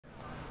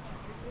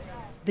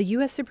The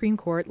U.S. Supreme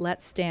Court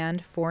let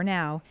stand, for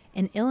now,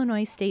 an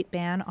Illinois state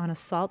ban on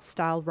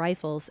assault-style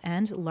rifles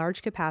and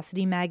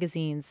large-capacity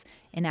magazines,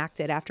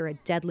 enacted after a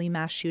deadly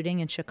mass shooting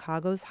in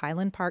Chicago's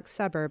Highland Park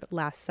suburb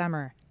last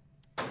summer.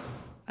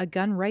 A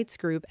gun rights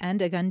group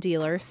and a gun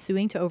dealer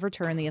suing to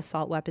overturn the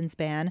assault weapons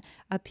ban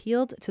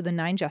appealed to the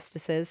 9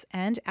 justices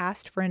and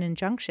asked for an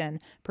injunction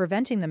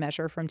preventing the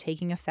measure from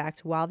taking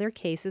effect while their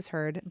case is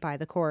heard by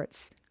the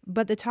courts.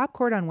 But the top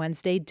court on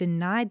Wednesday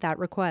denied that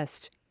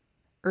request.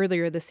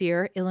 Earlier this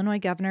year, Illinois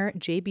Governor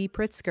J.B.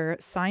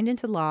 Pritzker signed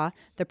into law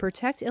the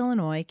Protect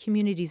Illinois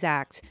Communities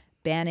Act,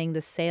 banning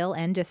the sale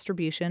and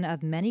distribution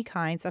of many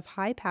kinds of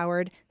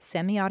high-powered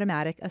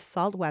semi-automatic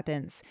assault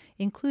weapons,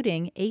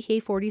 including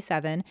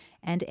AK-47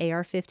 and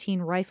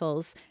AR-15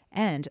 rifles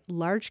and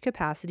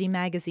large-capacity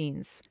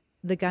magazines.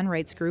 The gun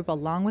rights group,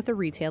 along with the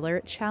retailer,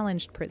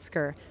 challenged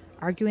Pritzker,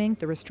 arguing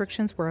the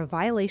restrictions were a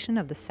violation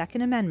of the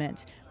Second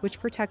Amendment, which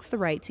protects the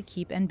right to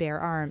keep and bear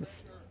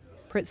arms.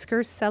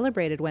 Pritzker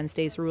celebrated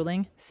Wednesday's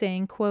ruling,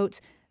 saying, quote,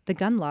 "The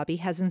gun lobby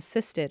has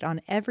insisted on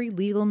every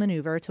legal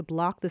maneuver to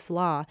block this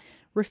law,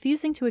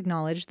 refusing to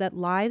acknowledge that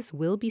lives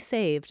will be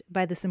saved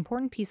by this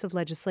important piece of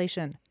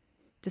legislation.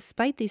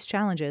 Despite these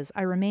challenges,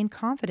 I remain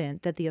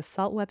confident that the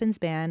assault weapons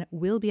ban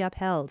will be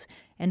upheld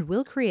and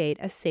will create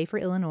a safer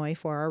Illinois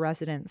for our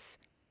residents."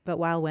 But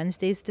while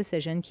Wednesday's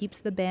decision keeps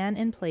the ban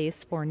in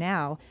place for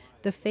now,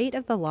 the fate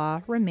of the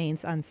law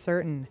remains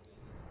uncertain.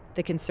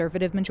 The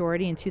conservative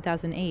majority in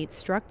 2008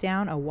 struck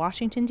down a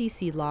Washington,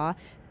 D.C. law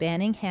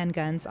banning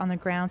handguns on the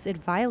grounds it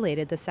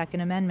violated the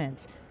Second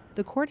Amendment.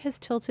 The court has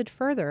tilted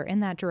further in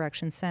that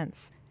direction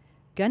since.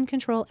 Gun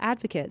control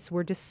advocates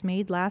were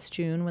dismayed last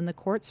June when the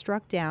court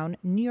struck down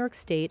New York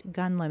State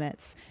gun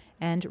limits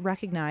and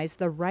recognized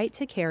the right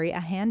to carry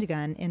a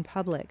handgun in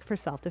public for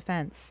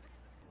self-defense.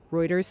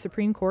 Reuters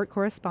Supreme Court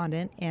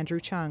correspondent Andrew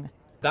Chung.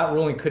 That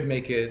ruling could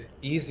make it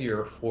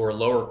easier for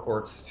lower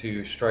courts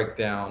to strike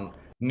down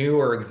new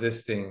or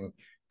existing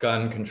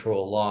gun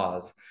control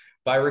laws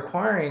by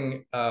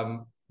requiring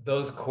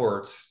those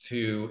courts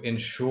to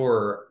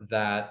ensure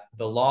that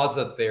the laws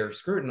that they're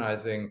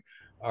scrutinizing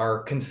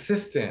are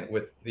consistent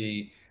with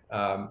the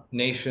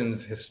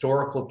nation's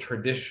historical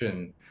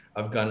tradition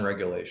of gun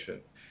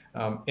regulation.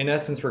 In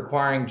essence,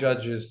 requiring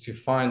judges to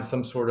find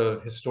some sort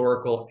of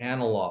historical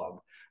analog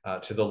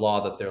to the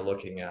law that they're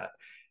looking at.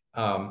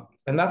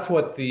 And that's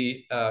what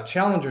the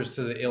challengers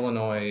to the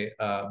Illinois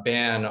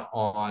ban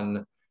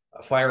on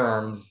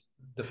firearms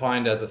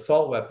defined as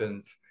assault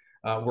weapons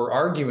were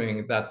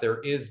arguing, that there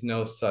is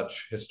no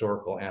such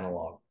historical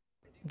analog.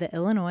 The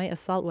Illinois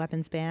assault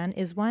weapons ban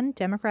is one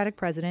Democratic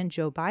President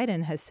Joe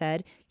Biden has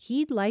said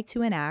he'd like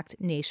to enact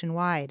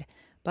nationwide,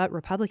 but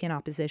Republican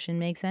opposition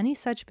makes any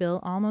such bill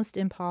almost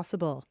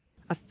impossible.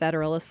 A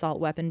federal assault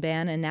weapon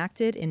ban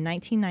enacted in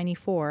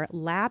 1994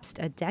 lapsed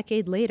a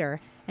decade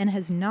later and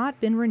has not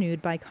been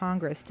renewed by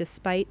Congress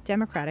despite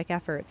Democratic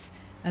efforts,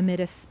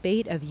 amid a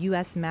spate of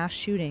U.S. mass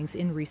shootings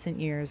in recent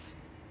years.